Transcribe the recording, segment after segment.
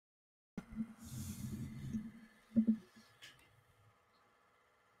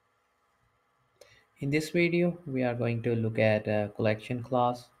In this video, we are going to look at a collection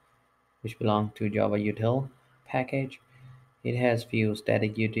class which belongs to java.util package. It has few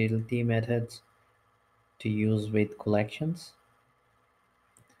static utility methods to use with collections.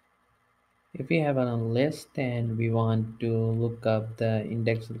 If we have a list and we want to look up the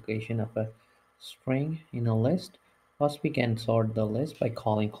index location of a string in a list, first we can sort the list by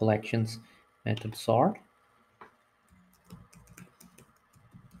calling collections method sort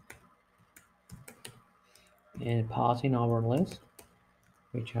and passing our list,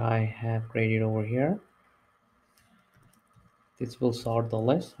 which I have created over here. This will sort the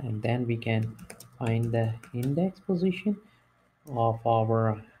list, and then we can find the index position of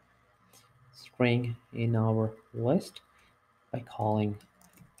our string in our list by calling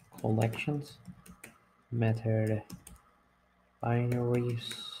collections method binary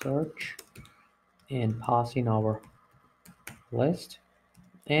search and passing our list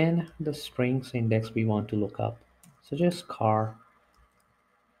and the strings index we want to look up, such as car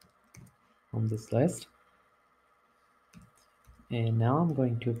on this list. And now I'm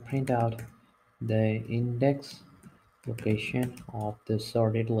going to print out the index location of the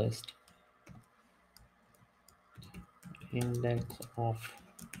sorted list. Index of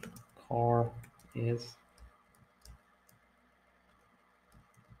car is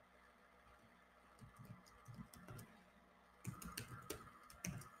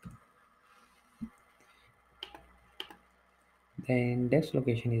the index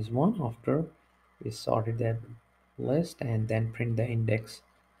location is 1 after we sorted that list and then print the index.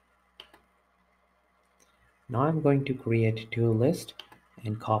 Now I'm going to create two lists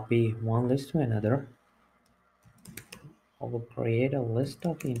and copy one list to another. I will create a list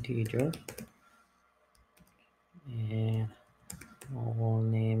of integer and I will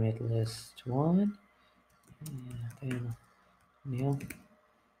name it list 1 and then new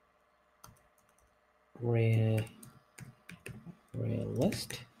array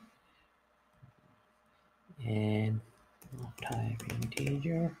list and of type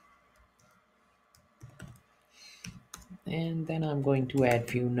integer, and then I'm going to add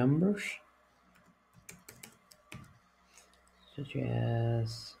few numbers such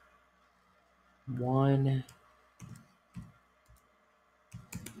as 1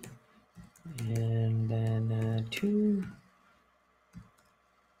 and then 2.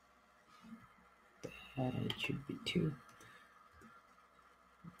 It should be 2.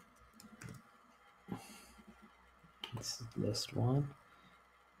 This is list 1.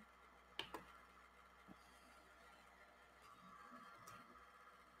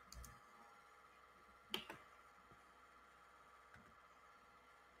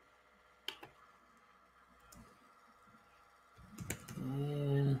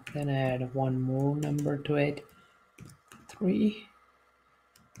 And then add one more number to it, 3.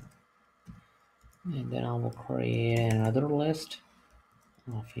 And then I will create another list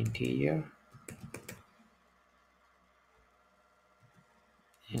of integer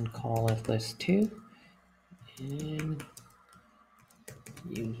and call it list 2 and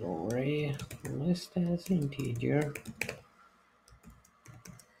use array list as integer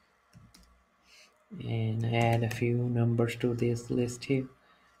and add a few numbers to this list here.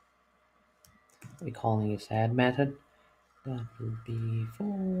 We're calling this add method. That will be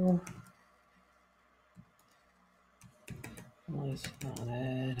 4. Let's not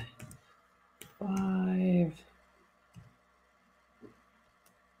add 5.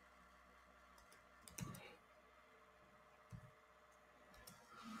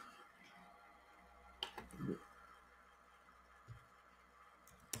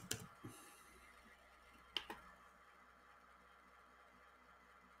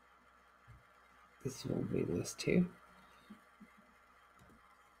 This will be list 2.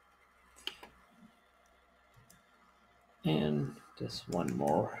 And just one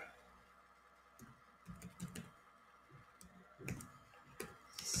more.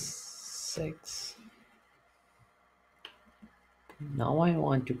 6. Now I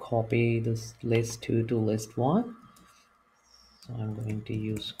want to copy this list 2 to list 1. So I'm going to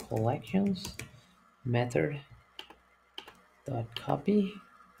use collections method dot copy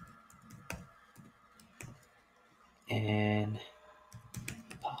and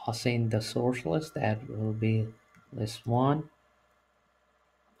pass in the source list that will be list 1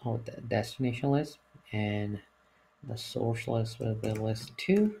 or the destination list, and the source list will be list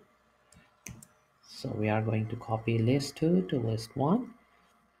 2. So we are going to copy list 2 to list 1,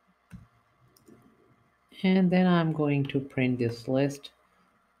 and then I'm going to print this list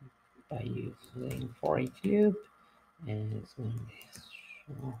by using for each loop, and it's going to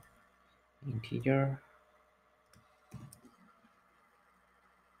be integer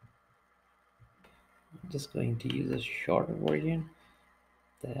just going to use a shorter version.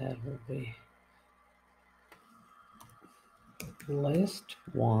 That will be list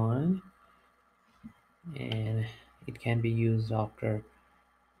one, and it can be used after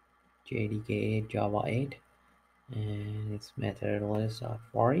JDK8 Java 8, and its method list of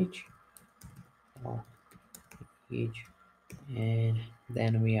for each, and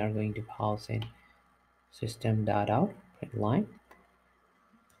then we are going to pass in system.out print line,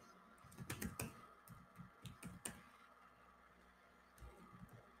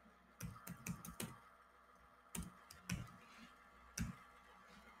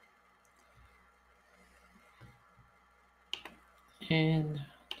 and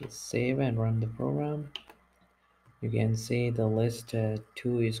just save and run the program. You can see the list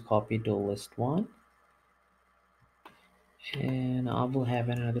 2 is copied to list 1, and I will have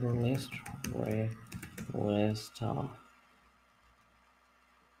another list where list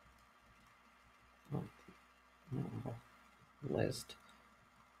list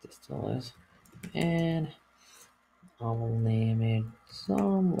just a list, and I will name it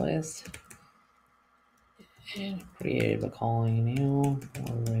some list and create by calling new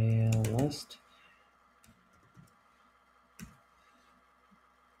array list,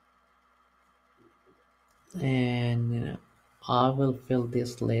 and I will fill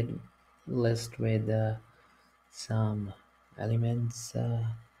this list with some elements,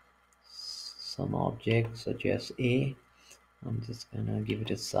 some objects such as a. I'm just gonna give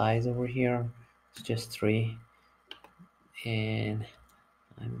it a size over here. It's just 3, and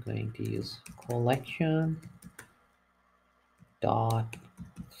I'm going to use collection dot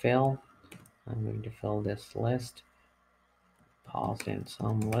fill. I'm going to fill this list, pass in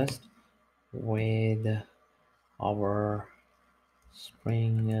some list with our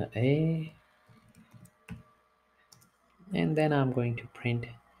string a, and then I'm going to print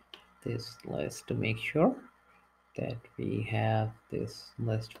this list to make sure that we have this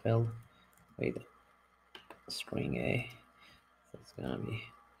list filled with string a. So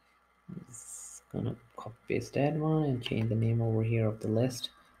it's gonna copy paste that one and change the name over here of the list,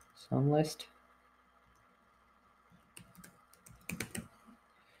 some list,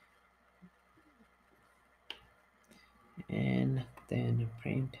 and then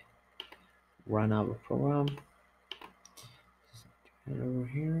print, run our program. And over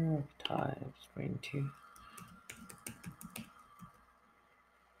here type string 2,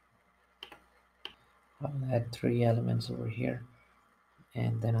 I'll add 3 elements over here,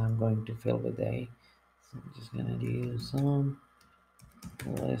 and then I'm going to fill with a. So I'm just gonna do some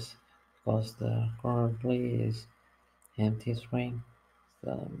list because the currently is empty string,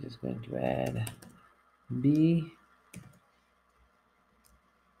 so I'm just going to add b,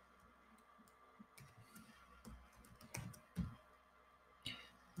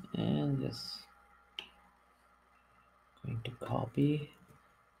 and just going to copy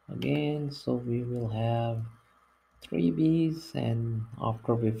again, so we will have 3 b's, and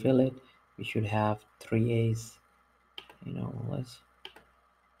after we fill it we should have 3 a's in our list,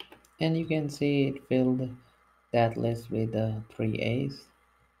 and you can see it filled that list with 3 a's.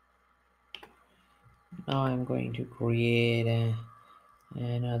 Now I'm going to create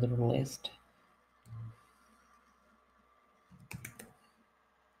another list,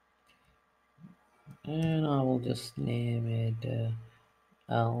 and I will just name it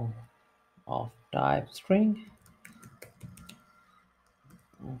L of type string.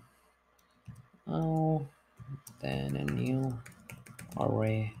 L, then a new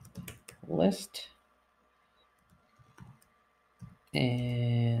array list,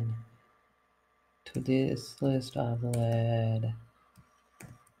 and to this list I will add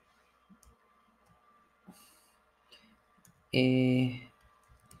a,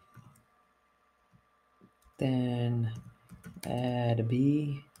 then add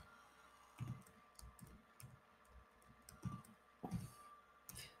b,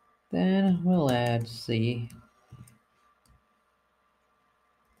 then we'll add c,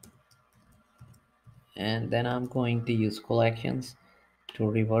 and then I'm going to use collections to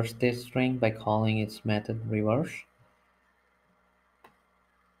reverse this string by calling its method reverse.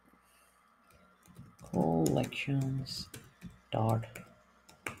 Collections dot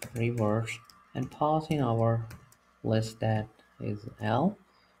reverse, and pass in our list that is L,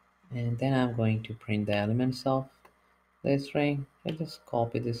 and then I'm going to print the elements of this string. I just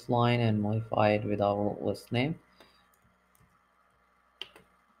copy this line and modify it with our list name,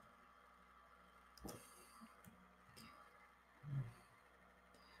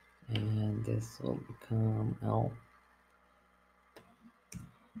 and this will become L,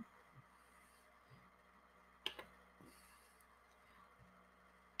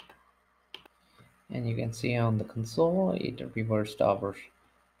 and you can see on the console it reversed our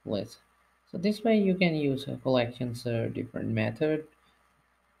list. So this way you can use a collections different method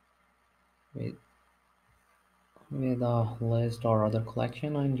with a list or other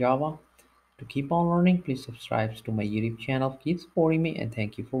collection in Java. To keep on learning, please subscribe to my YouTube channel. Keep supporting me and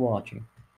thank you for watching.